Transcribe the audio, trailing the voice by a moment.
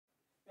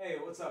Hey,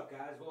 what's up,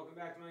 guys? Welcome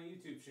back to my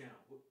YouTube channel.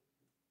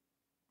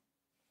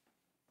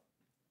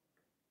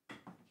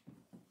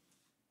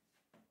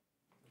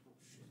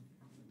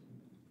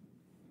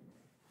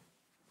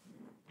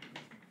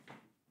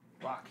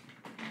 Fuck.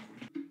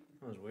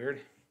 That was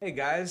weird. Hey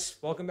guys,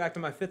 welcome back to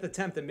my 5th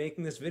attempt at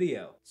making this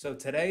video. So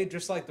today,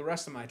 just like the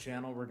rest of my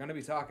channel, we're going to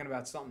be talking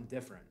about something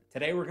different.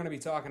 Today we're going to be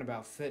talking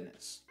about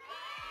fitness.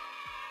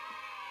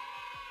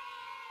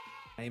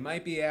 Now you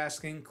might be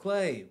asking,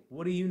 Clay,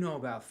 what do you know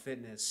about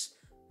fitness,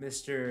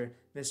 Mr.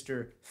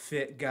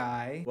 Fit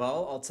Guy?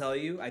 Well, I'll tell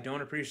you, I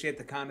don't appreciate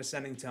the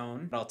condescending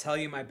tone, but I'll tell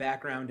you my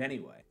background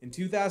anyway. In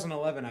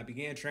 2011, I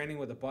began training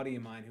with a buddy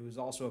of mine who was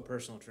also a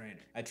personal trainer.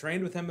 I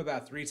trained with him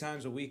about 3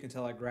 times a week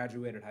until I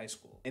graduated high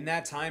school. In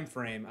that time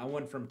frame, I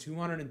went from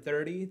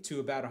 230 to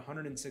about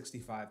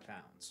 165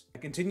 pounds. I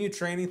continued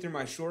training through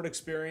my short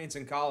experience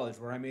in college,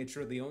 where I made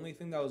sure the only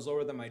thing that was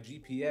lower than my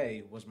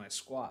GPA was my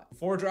squat.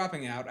 Before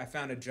dropping out, I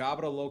found a job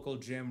at a local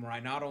gym where I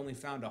not only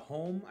found a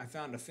home, I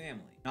found a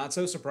family. Not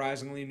so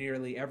surprisingly,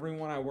 nearly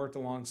everyone I worked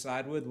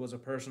alongside with was a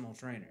personal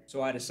trainer.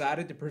 So I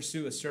decided to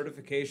pursue a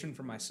certification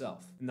for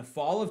myself. In the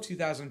fall of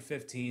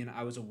 2015,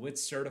 I was a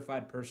WITS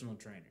certified personal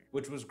trainer,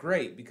 which was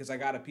great because I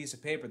got a piece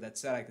of paper that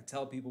said I could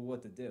tell people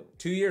what to do.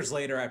 2 years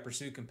later, I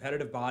pursued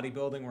competitive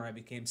bodybuilding, where I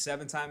became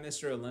 7-time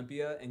Mr.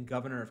 Olympia and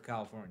Governor of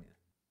California.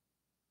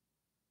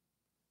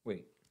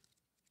 Wait.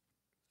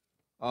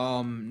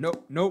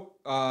 Nope,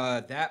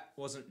 that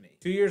wasn't me.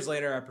 2 years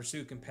later, I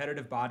pursued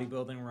competitive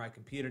bodybuilding, where I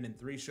competed in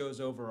 3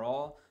 shows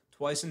overall,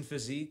 twice in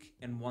physique,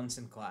 and once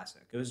in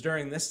classic. It was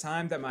during this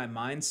time that my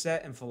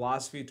mindset and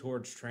philosophy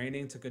towards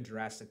training took a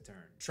drastic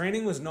turn.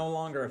 Training was no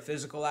longer a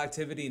physical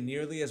activity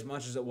nearly as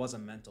much as it was a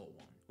mental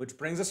one. Which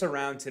brings us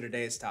around to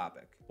today's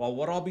topic. While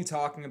what I'll be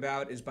talking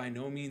about is by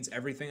no means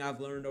everything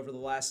I've learned over the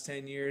last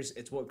 10 years,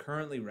 it's what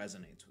currently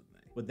resonates with me.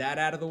 With that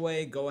out of the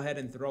way, go ahead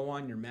and throw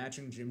on your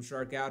matching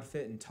Gymshark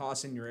outfit and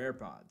toss in your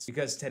AirPods,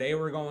 because today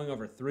we're going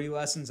over 3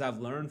 lessons I've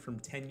learned from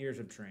 10 years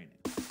of training.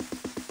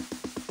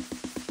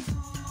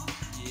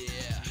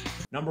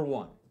 Number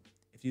 1,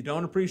 if you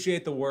don't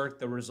appreciate the work,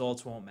 the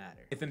results won't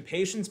matter. If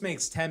impatience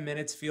makes 10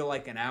 minutes feel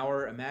like an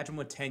hour, imagine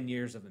what 10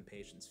 years of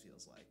impatience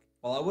feels like.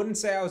 While I wouldn't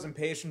say I was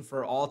impatient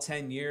for all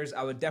 10 years,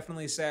 I would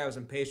definitely say I was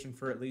impatient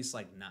for at least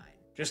like 9.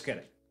 Just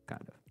kidding.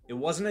 Kind of. It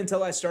wasn't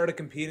until I started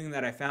competing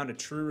that I found a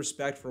true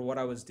respect for what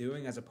I was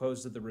doing as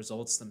opposed to the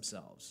results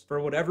themselves. For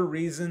whatever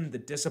reason, the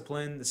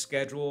discipline, the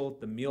schedule,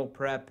 the meal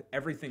prep,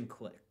 everything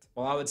clicked.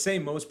 While I would say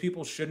most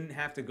people shouldn't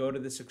have to go to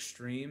this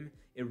extreme,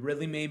 it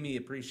really made me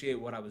appreciate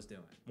what I was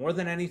doing. More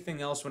than anything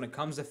else, when it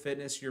comes to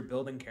fitness, you're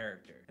building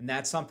character, and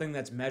that's something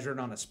that's measured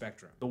on a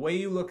spectrum. The way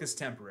you look is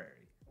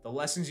temporary. The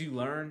lessons you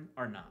learn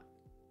are not.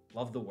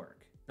 Love the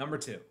work. Number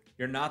 2,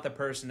 you're not the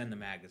person in the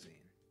magazine.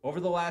 Over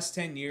the last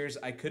 10 years,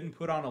 I couldn't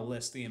put on a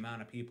list the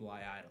amount of people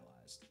I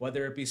idolized,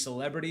 whether it be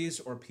celebrities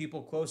or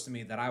people close to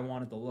me that I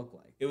wanted to look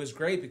like. It was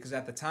great because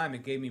at the time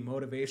it gave me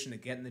motivation to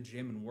get in the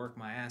gym and work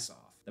my ass off.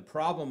 The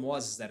problem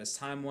was that as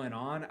time went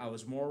on, I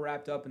was more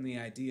wrapped up in the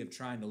idea of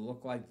trying to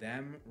look like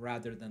them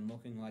rather than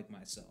looking like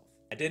myself.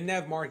 I didn't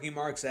have Marky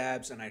Mark's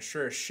abs, and I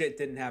sure as shit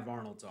didn't have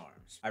Arnold's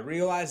arms. I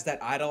realized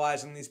that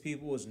idolizing these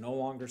people was no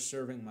longer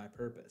serving my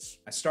purpose.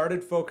 I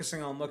started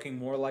focusing on looking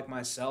more like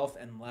myself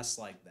and less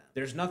like them.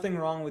 There's nothing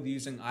wrong with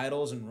using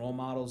idols and role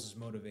models as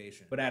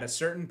motivation, but at a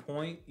certain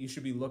point, you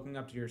should be looking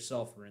up to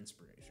yourself for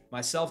inspiration.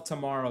 Myself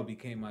tomorrow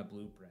became my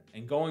blueprint,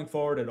 and going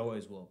forward it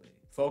always will be.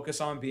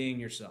 Focus on being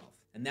yourself.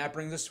 And that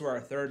brings us to our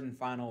 3rd and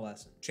final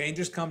lesson.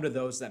 Changes come to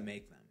those that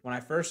make them. When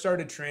I first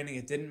started training,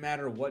 it didn't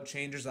matter what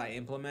changes I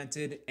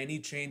implemented, any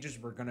changes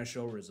were gonna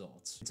show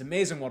results. It's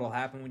amazing what'll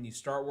happen when you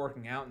start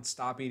working out and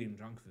stop eating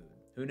junk food.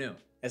 Who knew?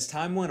 As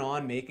time went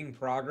on, making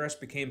progress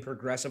became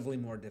progressively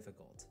more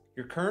difficult.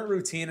 Your current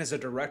routine is a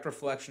direct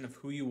reflection of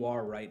who you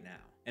are right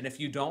now. And if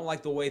you don't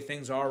like the way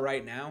things are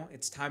right now,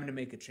 it's time to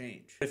make a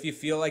change. If you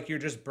feel like you're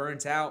just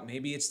burnt out,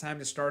 maybe it's time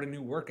to start a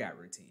new workout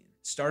routine.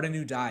 Start a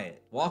new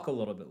diet. Walk a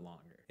little bit longer.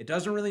 It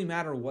doesn't really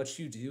matter what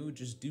you do,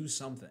 just do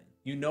something.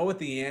 You know what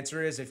the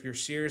answer is if you're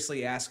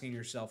seriously asking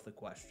yourself the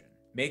question.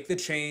 Make the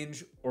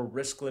change or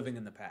risk living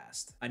in the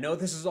past. I know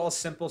this is all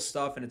simple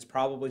stuff and it's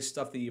probably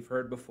stuff that you've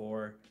heard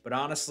before, but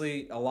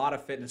honestly, a lot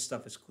of fitness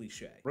stuff is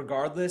cliche.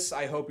 Regardless,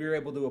 I hope you're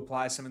able to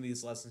apply some of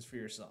these lessons for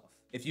yourself.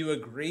 If you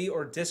agree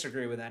or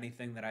disagree with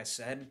anything that I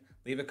said,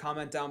 leave a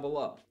comment down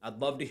below. I'd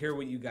love to hear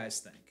what you guys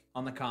think.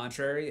 On the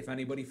contrary, if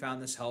anybody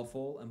found this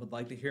helpful and would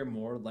like to hear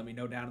more, let me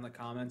know down in the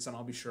comments and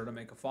I'll be sure to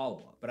make a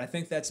follow-up. But I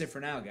think that's it for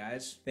now,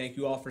 guys. Thank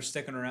you all for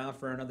sticking around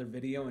for another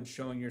video and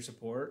showing your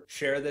support.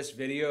 Share this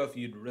video if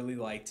you'd really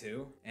like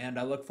to, and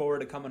I look forward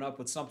to coming up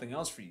with something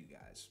else for you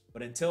guys.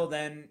 But until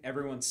then,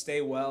 everyone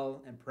stay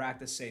well and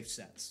practice safe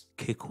sets.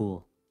 Okay,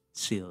 cool.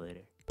 See you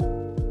later.